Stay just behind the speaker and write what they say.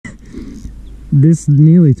This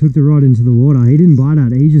nearly took the rod into the water. He didn't bite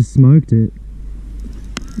at it, he just smoked it.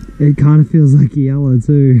 It kind of feels like a Yella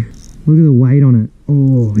too. Look at the weight on it.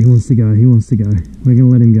 Oh, he wants to go, he wants to go. We're gonna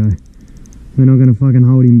let him go. We're not gonna fucking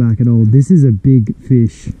hold him back at all. This is a big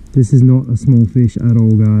fish. This is not a small fish at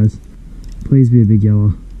all, guys. Please be a big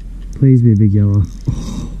Yella. Please be a big Yella.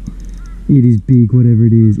 Oh, it is big, whatever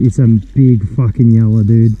it is. It's a big fucking Yella,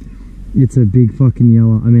 dude. It's a big fucking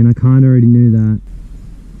Yella. I mean, I kind of already knew that.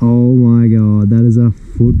 Oh my god, that is a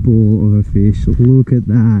football of a fish. Look at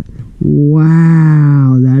that.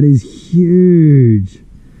 Wow, that is huge.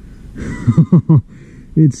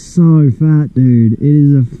 It's so fat, dude. It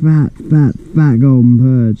is a fat golden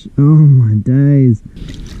perch. Oh my days.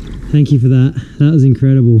 Thank you for that. That was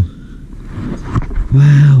incredible.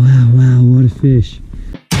 Wow, what a fish.